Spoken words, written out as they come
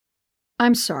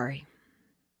I'm sorry,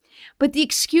 but the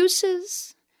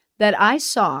excuses that I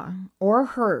saw or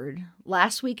heard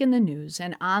last week in the news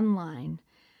and online,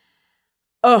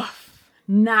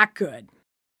 not good.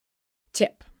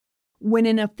 Tip: when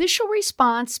an official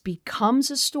response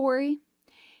becomes a story,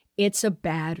 it's a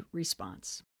bad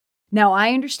response. Now,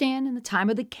 I understand in the time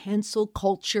of the cancel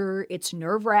culture, it's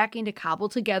nerve-wracking to cobble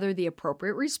together the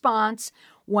appropriate response.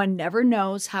 One never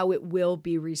knows how it will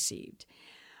be received.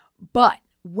 But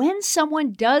when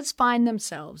someone does find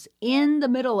themselves in the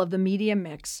middle of the media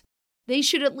mix, they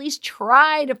should at least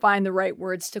try to find the right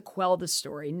words to quell the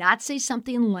story, not say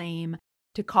something lame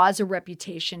to cause a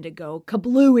reputation to go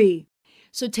kablooey.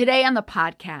 So today on the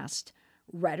podcast,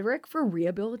 rhetoric for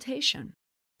rehabilitation.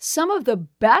 Some of the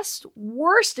best,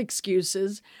 worst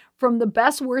excuses from the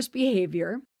best, worst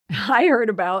behavior I heard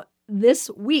about this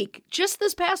week, just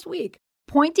this past week,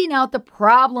 pointing out the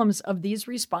problems of these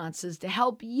responses to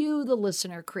help you, the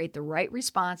listener, create the right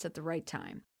response at the right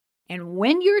time. And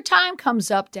when your time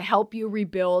comes up, to help you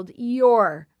rebuild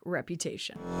your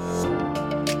reputation.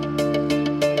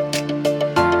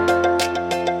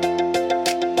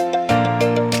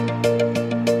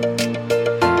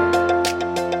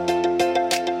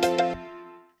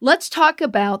 Let's talk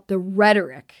about the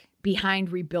rhetoric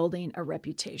behind rebuilding a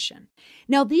reputation.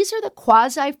 Now, these are the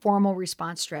quasi-formal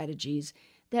response strategies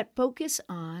that focus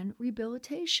on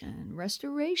rehabilitation,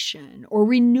 restoration, or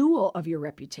renewal of your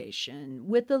reputation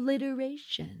with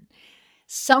alliteration.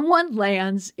 Someone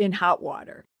lands in hot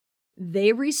water.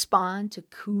 They respond to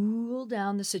cool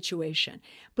down the situation.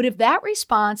 But if that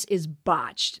response is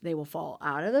botched, they will fall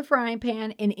out of the frying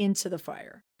pan and into the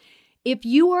fire. If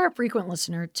you are a frequent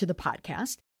listener to the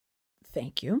podcast,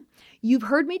 thank you. You've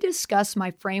heard me discuss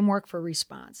my framework for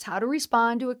response, how to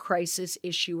respond to a crisis,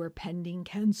 issue, or pending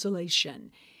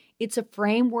cancellation. It's a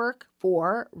framework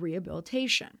for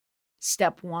rehabilitation.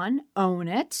 Step 1, own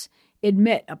it.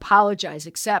 Admit, apologize,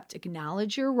 accept,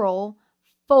 acknowledge your role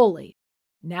fully.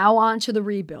 Now on to the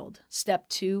rebuild. Step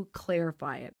 2,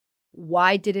 clarify it.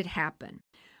 Why did it happen?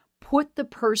 Put the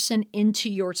person into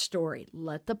your story.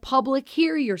 Let the public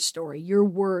hear your story, your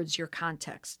words, your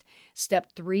context. Step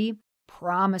 3,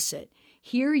 promise it.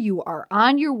 Here you are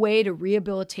on your way to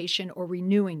rehabilitation or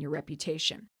renewing your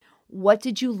reputation. What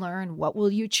did you learn? What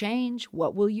will you change?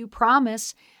 What will you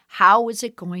promise? How is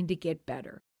it going to get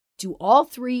better? Do all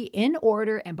 3 in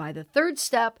order, and by the 3rd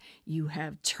step, you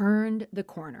have turned the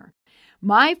corner.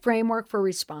 My framework for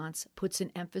response puts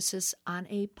an emphasis on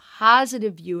a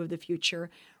positive view of the future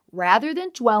rather than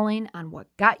dwelling on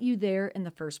what got you there in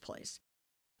the first place.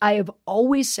 I have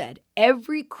always said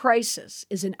every crisis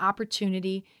is an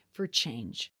opportunity for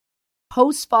change.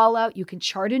 Post-fallout, you can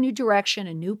chart a new direction,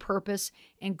 a new purpose,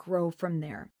 and grow from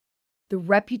there. The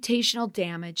reputational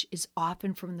damage is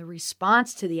often from the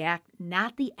response to the act,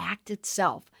 not the act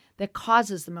itself, that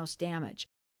causes the most damage.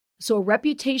 So a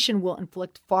reputation will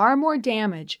inflict far more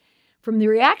damage from the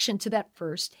reaction to that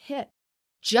first hit,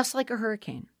 just like a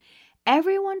hurricane.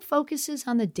 Everyone focuses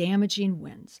on the damaging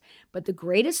winds, but the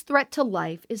greatest threat to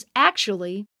life is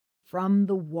actually from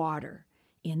the water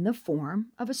in the form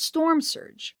of a storm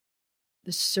surge.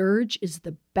 The surge is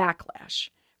the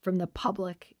backlash from the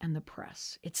public and the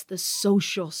press. It's the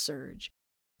social surge.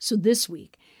 So this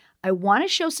week, I want to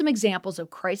show some examples of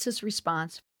crisis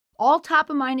response, all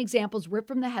top-of-mind examples ripped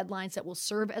from the headlines that will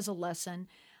serve as a lesson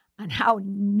on how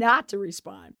not to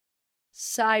respond.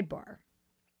 Sidebar.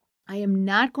 I am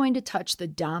not going to touch the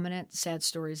dominant sad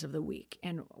stories of the week,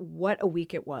 and what a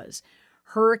week it was.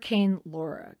 Hurricane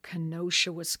Laura,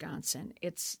 Kenosha, Wisconsin.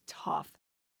 It's tough.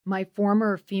 My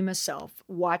former FEMA self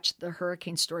watched the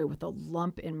hurricane story with a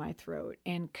lump in my throat,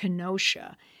 and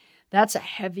Kenosha, that's a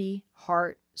heavy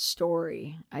heart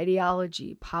story.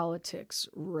 Ideology, politics,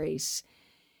 race.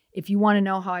 If you want to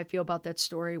know how I feel about that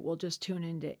story, we'll just tune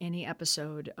into any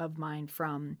episode of mine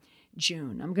from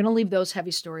June. I'm going to leave those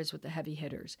heavy stories with the heavy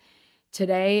hitters.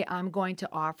 Today, I'm going to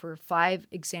offer 5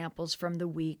 examples from the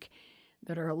week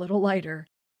that are a little lighter,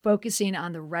 focusing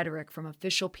on the rhetoric from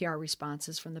official PR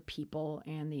responses from the people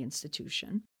and the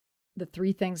institution. The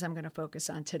 3 things I'm going to focus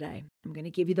on today. I'm going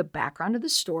to give you the background of the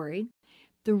story,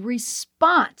 the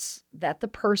response that the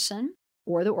person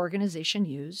or the organization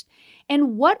used,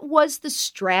 and what was the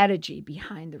strategy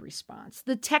behind the response,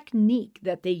 the technique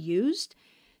that they used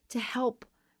to help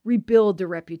rebuild their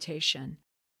reputation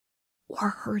or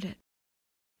hurt it.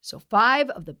 So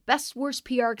 5 of the best worst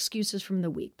PR excuses from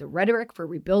the week, the rhetoric for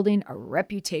rebuilding a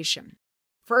reputation.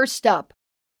 First up,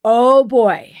 oh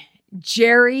boy,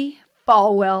 Jerry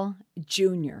Falwell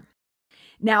Jr.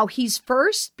 Now, he's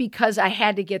first because I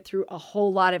had to get through a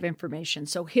whole lot of information,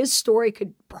 so his story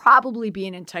could probably be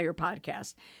an entire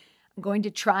podcast. I'm going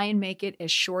to try and make it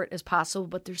as short as possible,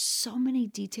 but there's so many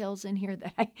details in here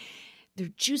that they're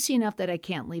juicy enough that I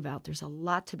can't leave out. There's a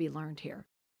lot to be learned here.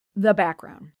 The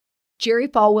background. Jerry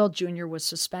Falwell Jr. was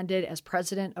suspended as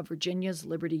president of Virginia's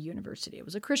Liberty University. It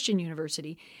was a Christian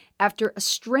university after a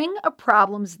string of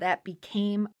problems that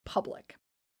became public.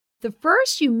 The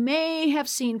first you may have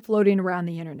seen floating around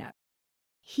the internet.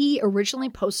 He originally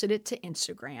posted it to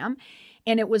Instagram,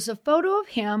 and it was a photo of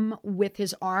him with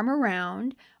his arm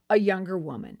around a younger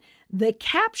woman. The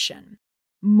caption,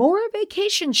 "More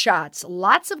vacation shots,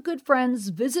 lots of good friends,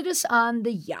 visit us on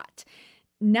the yacht."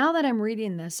 Now that I'm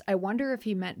reading this, I wonder if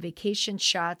he meant vacation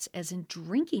shots as in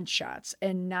drinking shots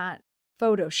and not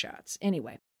photo shots.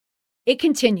 Anyway, it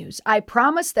continues. "I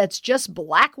promise that's just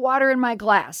black water in my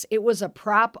glass. It was a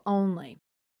prop only."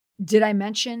 Did I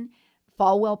mention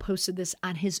Falwell posted this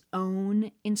on his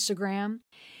own Instagram?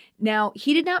 Now,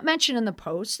 he did not mention in the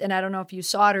post, and I don't know if you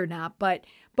saw it or not, but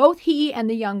both he and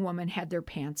the young woman had their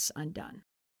pants undone.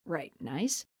 Right,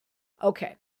 nice.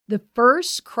 Okay, the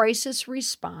first crisis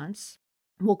response,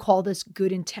 we'll call this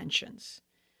good intentions.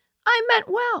 I meant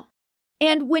well.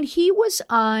 And when he was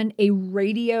on a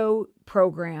radio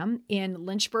program in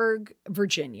Lynchburg,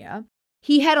 Virginia,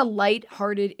 he had a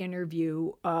lighthearted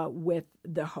interview with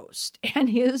the host. And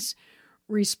his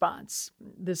response,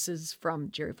 this is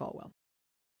from Jerry Falwell.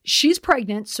 "She's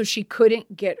pregnant, so she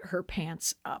couldn't get her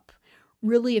pants up."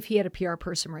 Really, if he had a PR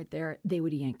person right there, they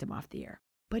would have yanked him off the air.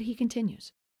 But he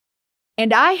continues.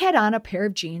 "And I had on a pair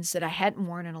of jeans that I hadn't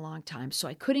worn in a long time, so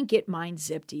I couldn't get mine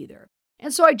zipped either.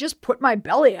 And so I just put my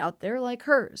belly out there like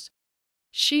hers.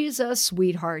 She's a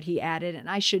sweetheart," he added, "and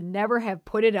I should never have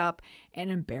put it up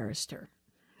and embarrassed her."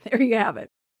 There you have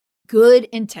it. Good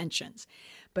intentions.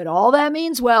 But all that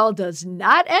means well does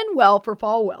not end well for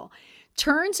Falwell.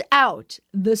 Turns out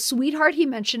the sweetheart he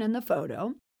mentioned in the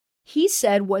photo, he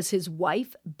said was his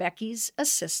wife Becky's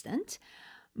assistant.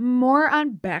 More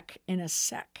on Beck in a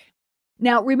sec.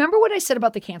 Now, remember what I said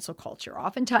about the cancel culture.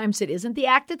 Oftentimes it isn't the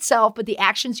act itself, but the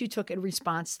actions you took in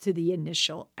response to the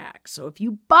initial act. So if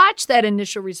you botch that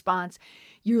initial response,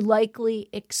 you're likely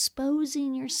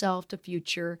exposing yourself to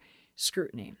future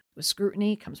scrutiny. With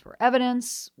scrutiny comes more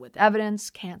evidence. With evidence,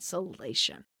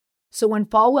 cancellation. So when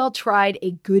Falwell tried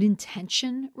a good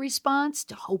intention response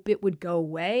to hope it would go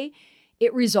away,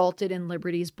 it resulted in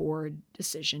Liberty's board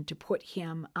decision to put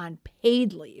him on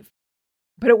paid leave.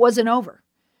 But it wasn't over.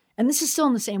 And this is still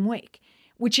in the same wake,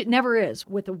 which it never is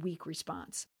with a weak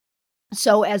response.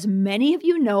 So as many of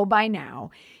you know by now,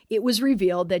 it was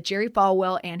revealed that Jerry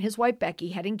Falwell and his wife Becky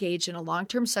had engaged in a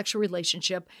long-term sexual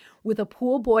relationship with a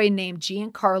pool boy named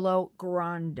Giancarlo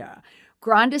Granda.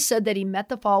 Granda said that he met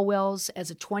the Falwells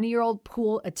as a 20-year-old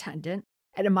pool attendant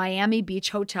at a Miami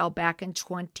Beach hotel back in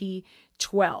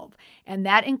 2012. And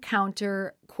that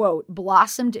encounter, quote,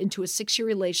 blossomed into a 6-year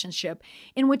relationship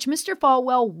in which Mr.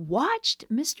 Falwell watched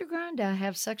Mr. Granda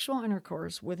have sexual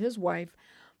intercourse with his wife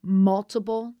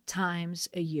multiple times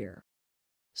a year.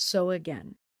 So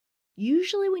again,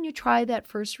 usually when you try that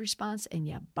first response and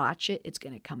you botch it, it's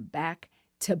going to come back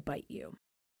to bite you.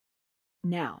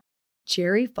 Now,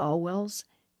 Jerry Falwell's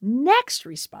next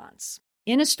response.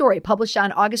 In a story published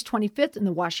on August 25th in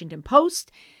the Washington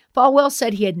Post, Falwell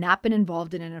said he had not been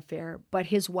involved in an affair, but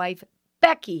his wife,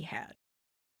 Becky, had.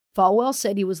 Falwell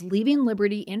said he was leaving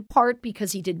Liberty in part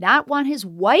because he did not want his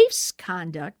wife's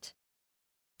conduct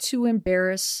to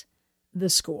embarrass the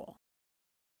school.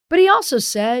 But he also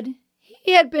said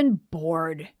he had been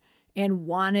bored and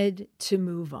wanted to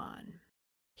move on.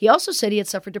 He also said he had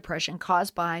suffered depression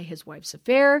caused by his wife's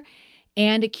affair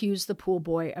and accused the pool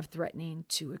boy of threatening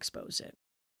to expose it.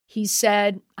 He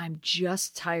said, "I'm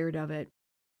just tired of it,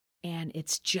 and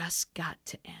it's just got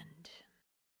to end."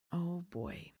 Oh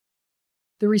boy.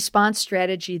 The response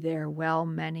strategy there, well,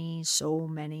 many, so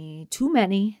many, too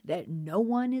many that no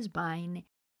one is buying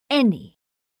any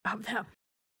of them.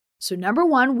 So number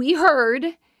one, we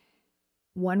heard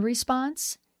one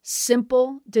response,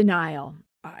 simple denial.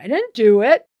 I didn't do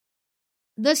it.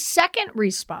 The second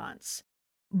response,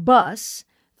 bus,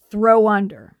 throw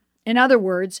under. In other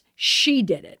words, she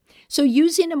did it. So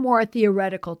using a more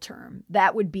theoretical term,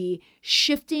 that would be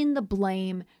shifting the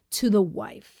blame to the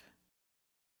wife.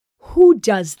 Who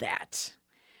does that?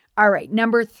 All right,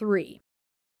 number 3,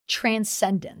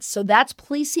 transcendence. So that's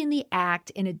placing the act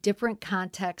in a different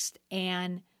context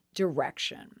and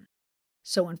direction.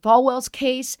 So in Falwell's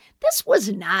case, this was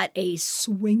not a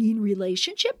swinging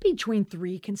relationship between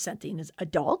 3 consenting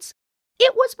adults.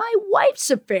 It was my wife's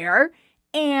affair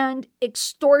and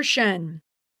extortion.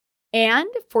 And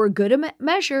for good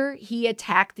measure, he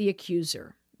attacked the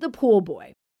accuser, the pool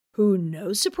boy, who,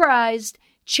 no surprise,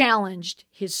 challenged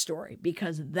his story,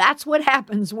 because that's what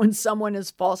happens when someone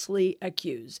is falsely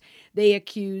accused. They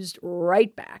accused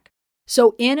right back.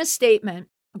 So in a statement,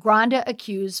 Granda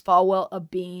accused Falwell of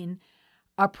being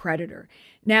a predator.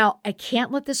 Now, I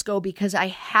can't let this go because I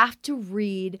have to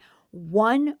read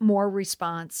one more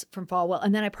response from Falwell,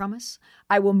 and then I promise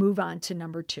I will move on to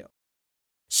number 2.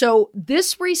 So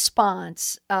this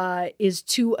response is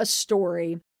to a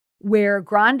story where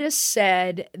Granda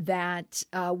said that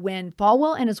when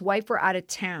Falwell and his wife were out of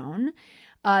town,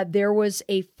 there was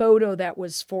a photo that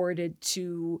was forwarded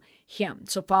to him.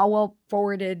 So Falwell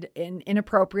forwarded an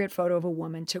inappropriate photo of a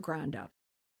woman to Granda.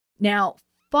 Now,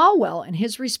 Falwell, in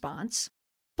his response,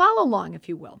 follow along if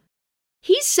you will.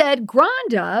 He said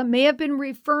Granda may have been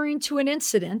referring to an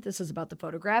incident, this is about the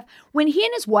photograph, when he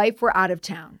and his wife were out of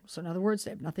town. So in other words,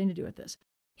 they have nothing to do with this.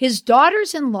 His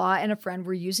daughters-in-law and a friend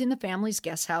were using the family's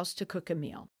guest house to cook a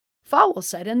meal. Falwell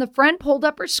said, and the friend pulled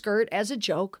up her skirt as a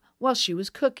joke while she was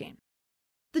cooking.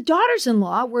 The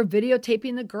daughters-in-law were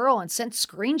videotaping the girl and sent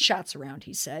screenshots around,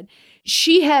 he said.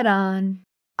 She had on,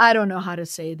 I don't know how to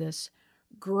say this,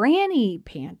 granny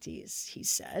panties, he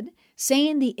said,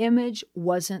 saying the image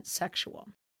wasn't sexual.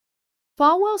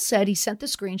 Falwell said he sent the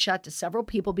screenshot to several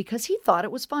people because he thought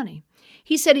it was funny.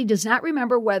 He said he does not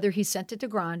remember whether he sent it to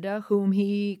Granda, whom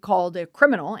he called a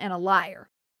criminal and a liar.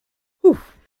 Whew.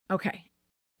 Okay,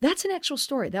 that's an actual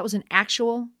story. That was an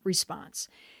actual response.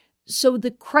 So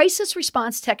the crisis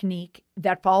response technique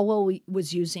that Falwell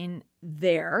was using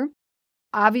there,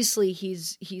 obviously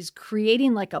he's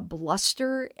creating like a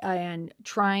bluster and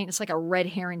trying, it's like a red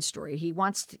herring story. He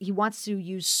wants to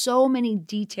use so many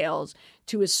details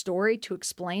to his story to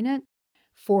explain it.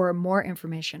 For more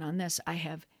information on this, I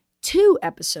have 2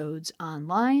 episodes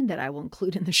online that I will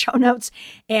include in the show notes,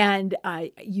 and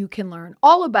you can learn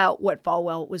all about what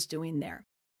Falwell was doing there.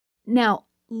 Now,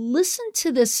 listen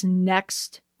to this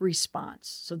next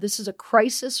response. So this is a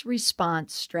crisis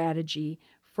response strategy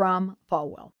from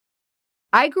Falwell.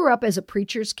 I grew up as a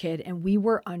preacher's kid and we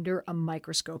were under a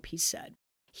microscope, he said.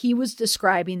 He was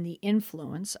describing the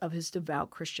influence of his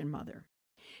devout Christian mother.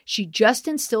 She just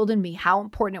instilled in me how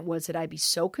important it was that I be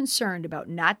so concerned about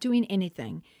not doing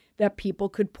anything that people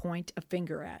could point a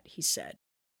finger at, he said.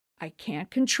 I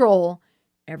can't control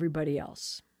everybody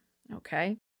else.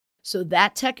 Okay? So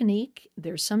that technique,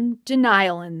 there's some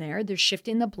denial in there. There's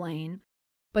shifting the blame,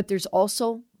 but there's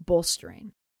also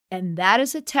bolstering. And that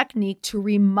is a technique to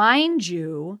remind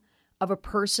you of a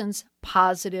person's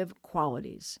positive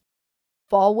qualities.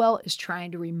 Falwell is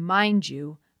trying to remind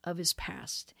you of his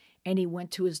past, and he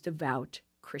went to his devout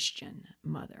Christian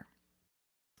mother.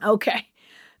 Okay,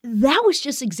 that was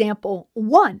just example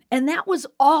 1, and that was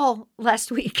all last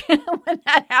week when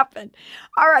that happened.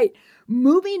 All right,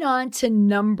 moving on to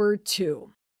number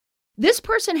 2. This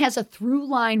person has a through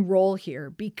line role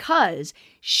here because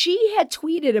she had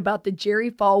tweeted about the Jerry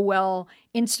Falwell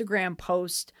Instagram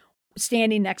post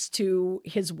standing next to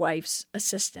his wife's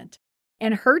assistant.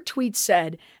 And her tweet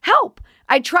said, "Help!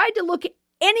 I tried to look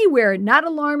anywhere not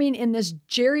alarming in this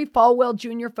Jerry Falwell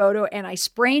Jr. photo and I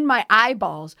sprained my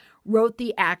eyeballs," wrote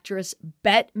the actress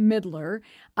Bette Midler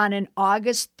on an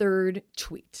August 3rd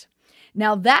tweet.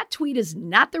 Now, that tweet is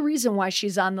not the reason why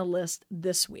she's on the list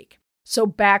this week. So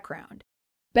background.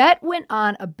 Bette went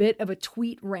on a bit of a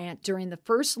tweet rant during the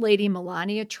First Lady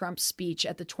Melania Trump's speech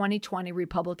at the 2020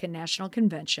 Republican National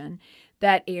Convention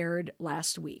that aired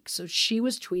last week. So she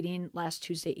was tweeting last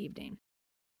Tuesday evening.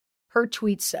 Her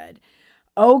tweet said,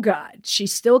 "Oh God, she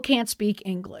still can't speak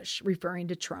English," referring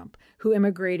to Trump, who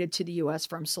immigrated to the U.S.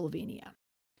 from Slovenia.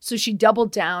 So she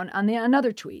doubled down on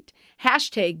another tweet.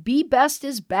 #BeBest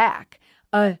is back.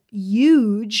 A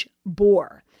huge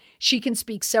bore. She can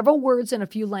speak several words in a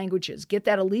few languages. Get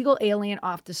that illegal alien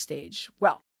off the stage.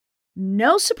 Well,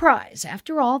 no surprise.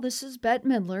 After all, this is Bette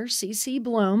Midler, CC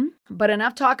Bloom. But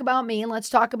enough talk about me, and let's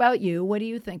talk about you. What do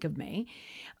you think of me?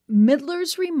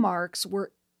 Midler's remarks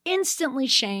were instantly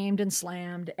shamed and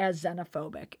slammed as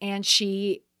xenophobic, and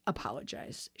she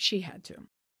apologized. She had to.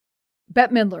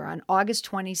 Bette Midler on August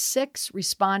 26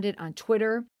 responded on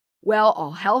Twitter, "Well,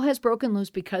 all hell has broken loose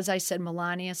because I said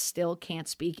Melania still can't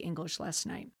speak English last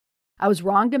night. I was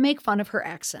wrong to make fun of her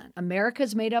accent. America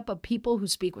is made up of people who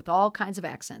speak with all kinds of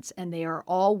accents, and they are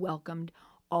all welcomed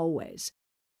always."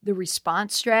 The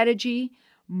response strategy,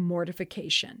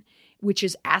 mortification, which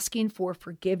is asking for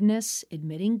forgiveness,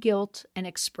 admitting guilt, and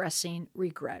expressing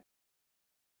regret.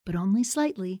 But only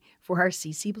slightly for our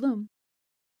CC Bloom.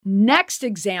 Next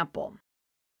example,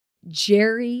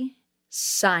 Jerry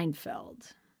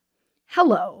Seinfeld.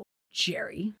 Hello,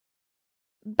 Jerry.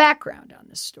 Background on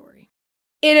this story.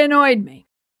 It annoyed me.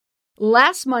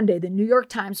 Last Monday, the New York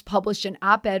Times published an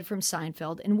op-ed from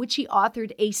Seinfeld in which he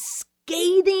authored a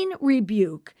scathing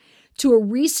rebuke to a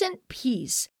recent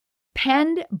piece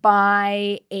penned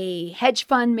by a hedge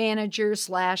fund manager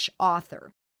 /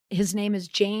 author. His name is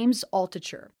James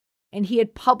Altucher, and he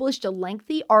had published a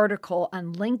lengthy article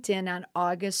on LinkedIn on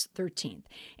August 13th.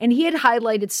 And he had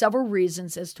highlighted several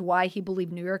reasons as to why he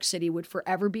believed New York City would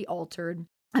forever be altered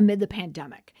amid the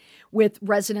pandemic, with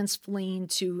residents fleeing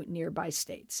to nearby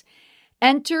states.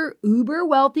 Enter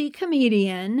uber-wealthy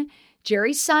comedian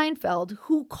Jerry Seinfeld,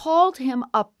 who called him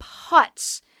a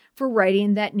putz for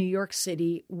writing that New York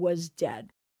City was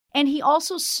dead. And he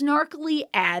also snarkily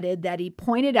added that he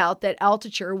pointed out that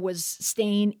Altucher was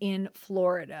staying in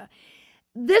Florida.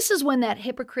 This is when that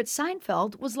hypocrite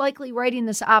Seinfeld was likely writing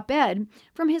this op-ed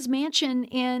from his mansion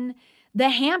in the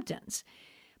Hamptons.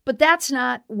 But that's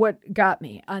not what got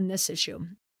me on this issue.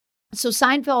 So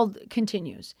Seinfeld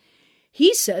continues.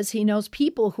 He says he knows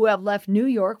people who have left New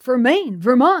York for Maine,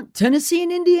 Vermont, Tennessee,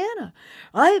 and Indiana.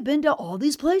 I have been to all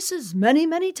these places many,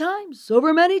 many times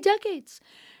over many decades.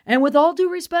 And with all due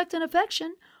respect and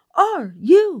affection, are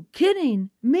you kidding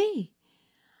me?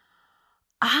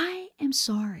 I am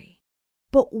sorry,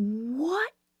 but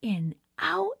what an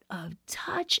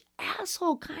out-of-touch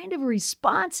asshole kind of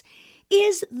response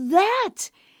is that?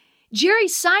 Jerry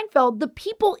Seinfeld, the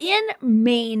people in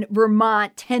Maine,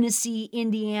 Vermont, Tennessee,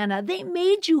 Indiana, they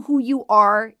made you who you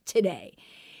are today.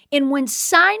 And when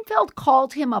Seinfeld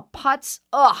called him a putz,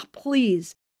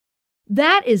 please.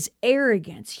 That is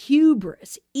arrogance,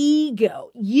 hubris,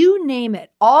 ego, you name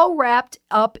it, all wrapped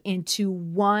up into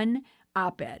one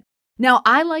op-ed. Now,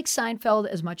 I like Seinfeld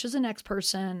as much as the next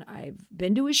person. I've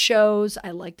been to his shows.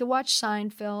 I like to watch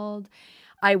Seinfeld.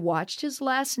 I watched his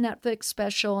last Netflix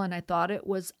special and I thought it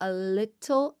was a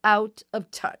little out of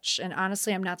touch. And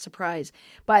honestly, I'm not surprised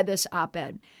by this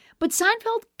op-ed. But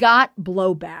Seinfeld got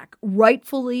blowback,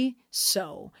 rightfully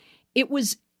so. It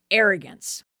was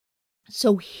arrogance.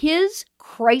 So his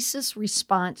crisis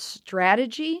response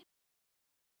strategy,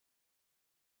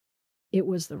 it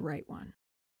was the right one.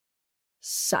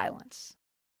 Silence.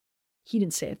 He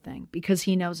didn't say a thing because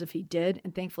he knows if he did,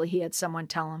 and thankfully he had someone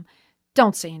tell him,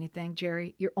 don't say anything,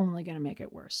 Jerry. You're only going to make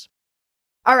it worse.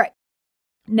 All right.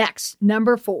 Next,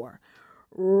 number 4.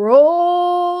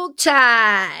 Roll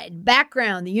Tide.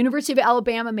 Background. The University of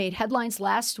Alabama made headlines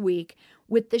last week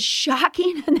with the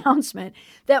shocking announcement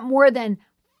that more than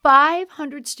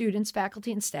 500 students,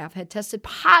 faculty, and staff had tested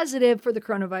positive for the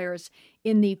coronavirus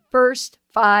in the first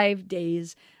 5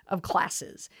 days of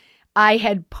classes. I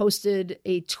had posted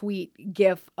a tweet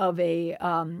GIF of a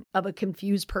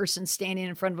confused person standing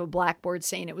in front of a blackboard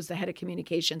saying it was the head of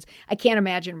communications. I can't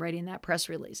imagine writing that press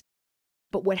release.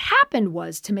 But what happened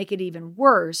was, to make it even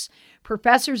worse,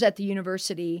 professors at the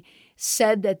university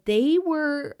said that they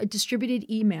were distributed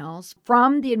emails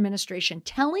from the administration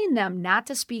telling them not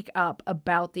to speak up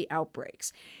about the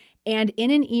outbreaks. And in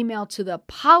an email to the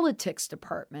politics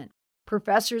department,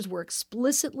 professors were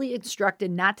explicitly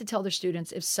instructed not to tell their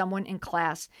students if someone in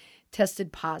class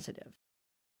tested positive.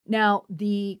 Now,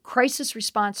 the crisis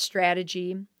response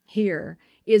strategy here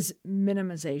is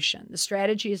minimization. The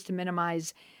strategy is to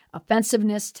minimize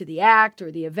offensiveness to the act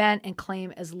or the event and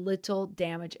claim as little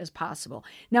damage as possible.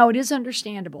 Now, it is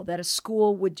understandable that a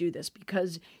school would do this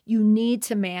because you need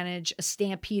to manage a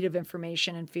stampede of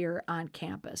information and fear on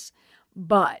campus.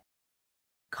 But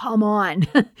come on,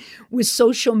 with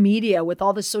social media, with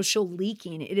all the social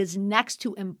leaking, it is next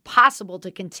to impossible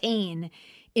to contain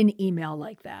an email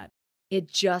like that. It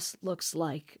just looks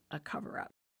like a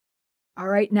cover-up. All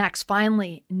right, next,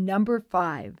 finally, number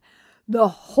 5. The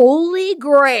holy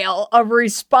grail of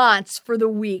response for the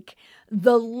week.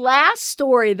 The last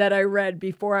story that I read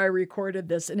before I recorded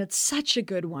this, and it's such a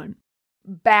good one.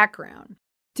 Background.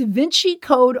 Da Vinci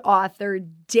Code author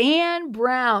Dan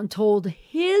Brown told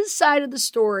his side of the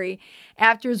story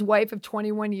after his wife of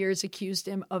 21 years accused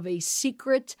him of a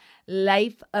secret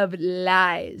life of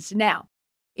lies. Now,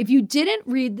 if you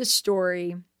didn't read the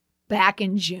story back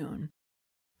in June,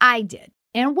 I did.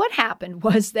 And what happened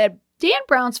was that Dan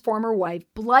Brown's former wife,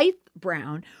 Blythe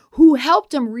Brown, who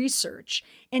helped him research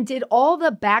and did all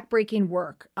the backbreaking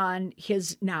work on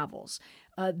his novels,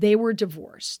 they were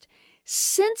divorced.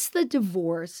 Since the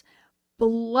divorce,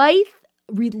 Blythe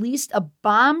released a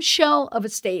bombshell of a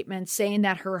statement saying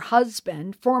that her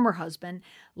husband, former husband,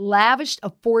 lavished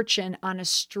a fortune on a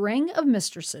string of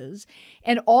mistresses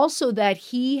and also that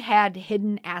he had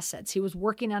hidden assets. He was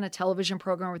working on a television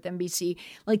program with NBC,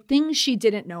 like things she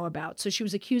didn't know about. So she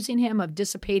was accusing him of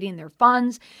dissipating their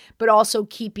funds, but also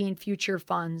keeping future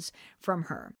funds from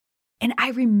her. And I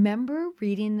remember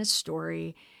reading this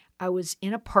story. I was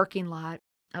in a parking lot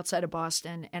outside of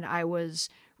Boston, and I was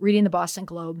reading the Boston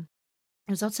Globe.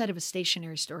 I was outside of a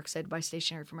stationery store because I had to buy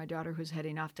stationery for my daughter who's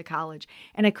heading off to college.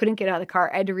 And I couldn't get out of the car.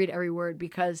 I had to read every word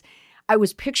because I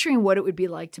was picturing what it would be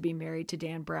like to be married to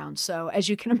Dan Brown. So as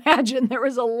you can imagine, there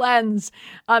was a lens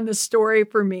on the story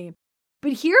for me.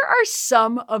 But here are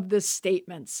some of the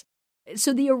statements.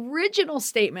 So the original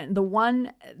statement, the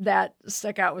one that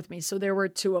stuck out with me, so there were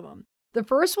two of them. The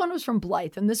first one was from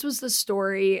Blythe, and this was the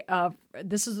story of,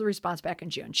 this is the response back in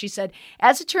June. She said,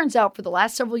 as it turns out, for the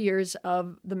last several years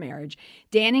of the marriage,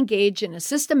 Dan engaged in a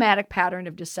systematic pattern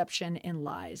of deception and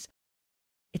lies.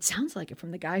 It sounds like it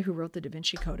from the guy who wrote the Da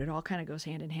Vinci Code. It all kind of goes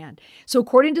hand in hand. So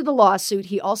according to the lawsuit,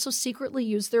 he also secretly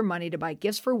used their money to buy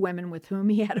gifts for women with whom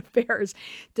he had affairs,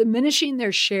 diminishing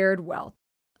their shared wealth.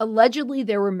 Allegedly,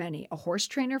 there were many. A horse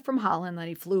trainer from Holland that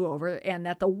he flew over, and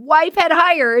that the wife had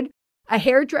hired a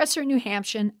hairdresser in New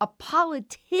Hampshire, a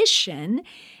politician,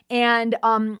 and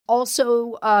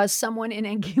also someone in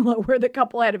Anguilla where the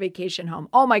couple had a vacation home.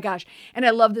 Oh my gosh. And I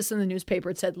love this in the newspaper.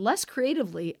 It said, less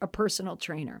creatively, a personal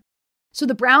trainer. So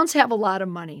the Browns have a lot of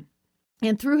money.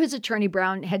 And through his attorney,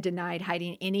 Brown had denied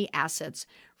hiding any assets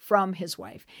from his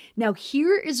wife. Now,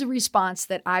 here is a response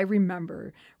that I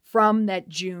remember from that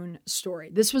June story.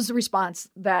 This was the response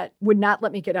that would not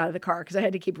let me get out of the car because I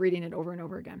had to keep reading it over and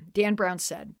over again. Dan Brown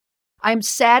said, I'm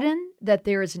saddened that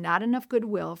there is not enough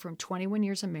goodwill from 21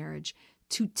 years of marriage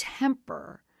to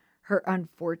temper her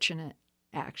unfortunate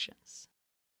actions.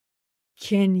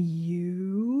 Can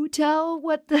you tell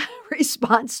what the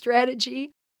response strategy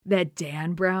that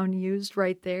Dan Brown used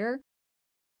right there?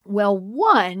 Well,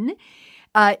 one,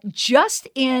 just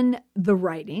in the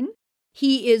writing,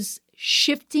 he is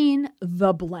shifting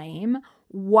the blame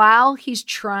while he's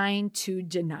trying to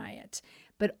deny it.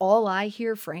 But all I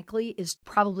hear, frankly, is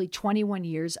probably 21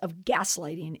 years of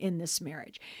gaslighting in this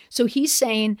marriage. So he's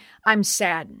saying, I'm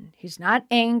saddened. He's not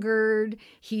angered.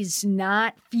 He's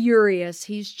not furious.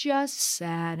 He's just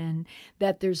saddened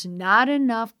that there's not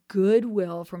enough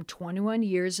goodwill from 21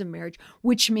 years of marriage,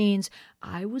 which means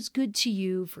I was good to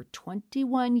you for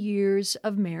 21 years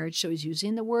of marriage. So he's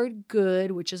using the word good,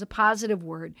 which is a positive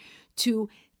word, to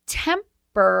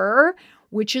temper,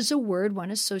 which is a word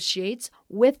one associates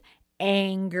with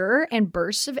anger and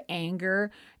bursts of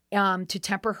anger, to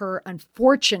temper her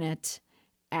unfortunate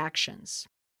actions.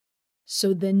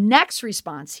 So the next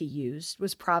response he used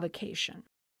was provocation.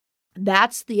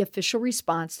 That's the official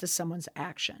response to someone's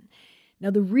action.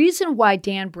 Now, the reason why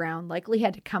Dan Brown likely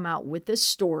had to come out with this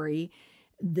story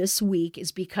this week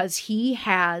is because he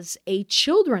has a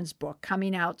children's book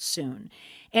coming out soon.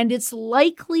 And it's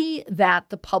likely that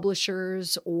the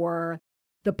publishers or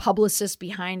the publicist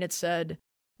behind it said,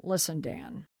 listen,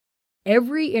 Dan,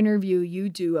 every interview you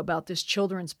do about this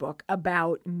children's book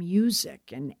about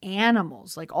music and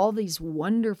animals, like all these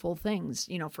wonderful things,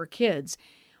 for kids,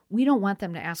 we don't want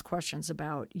them to ask questions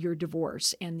about your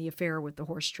divorce and the affair with the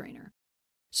horse trainer.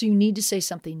 So you need to say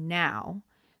something now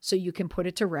so you can put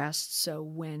it to rest. So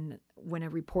when a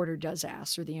reporter does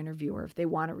ask, or the interviewer, if they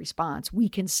want a response, we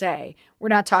can say, we're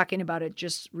not talking about it,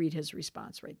 just read his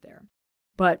response right there.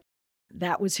 But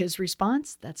that was his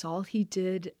response. That's all he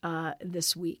did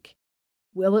this week.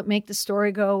 Will it make the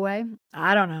story go away?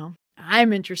 I don't know.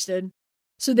 I'm interested.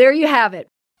 So there you have it.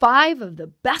 5 of the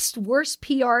best, worst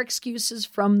PR excuses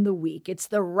from the week. It's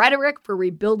the rhetoric for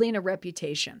rebuilding a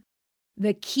reputation.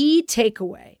 The key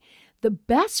takeaway: the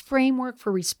best framework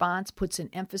for response puts an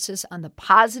emphasis on the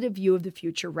positive view of the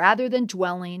future rather than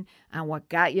dwelling on what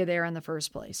got you there in the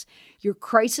first place. Your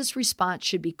crisis response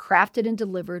should be crafted and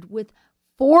delivered with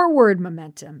forward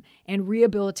momentum and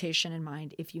rehabilitation in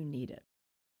mind if you need it.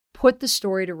 Put the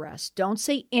story to rest. Don't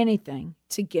say anything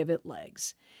to give it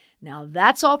legs. Now,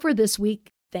 that's all for this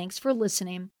week. Thanks for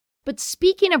listening. But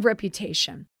speaking of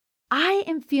reputation, I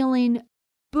am feeling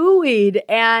buoyed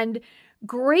and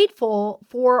grateful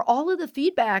for all of the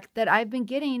feedback that I've been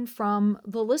getting from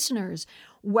the listeners,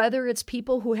 whether it's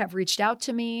people who have reached out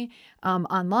to me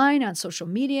online, on social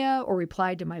media, or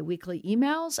replied to my weekly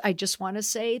emails. I just want to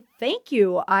say thank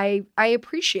you. I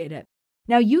appreciate it.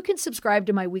 Now, you can subscribe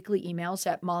to my weekly emails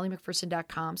at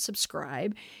mollymcpherson.com.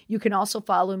 Subscribe. You can also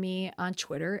follow me on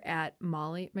Twitter at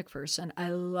Molly McPherson. I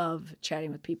love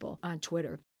chatting with people on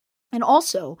Twitter. And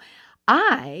also,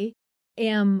 I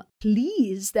am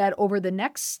pleased that over the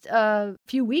next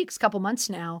few weeks, couple months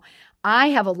now, I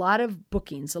have a lot of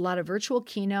bookings, a lot of virtual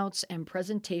keynotes and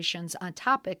presentations on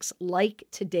topics like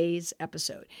today's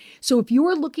episode. So if you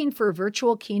are looking for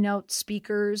virtual keynote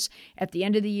speakers at the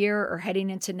end of the year or heading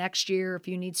into next year, if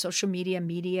you need social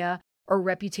media, or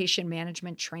reputation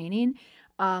management training,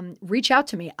 reach out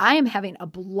to me. I am having a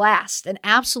blast, an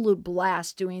absolute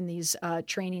blast doing these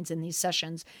trainings and these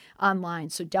sessions online.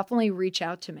 So definitely reach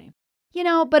out to me.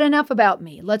 But enough about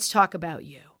me. Let's talk about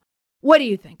you. What do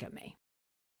you think of me?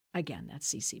 Again,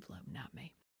 that's CC Bloom, not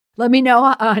me. Let me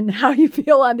know on how you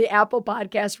feel on the Apple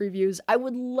Podcast reviews. I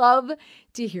would love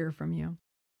to hear from you.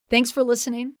 Thanks for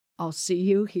listening. I'll see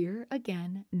you here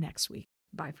again next week.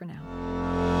 Bye for now.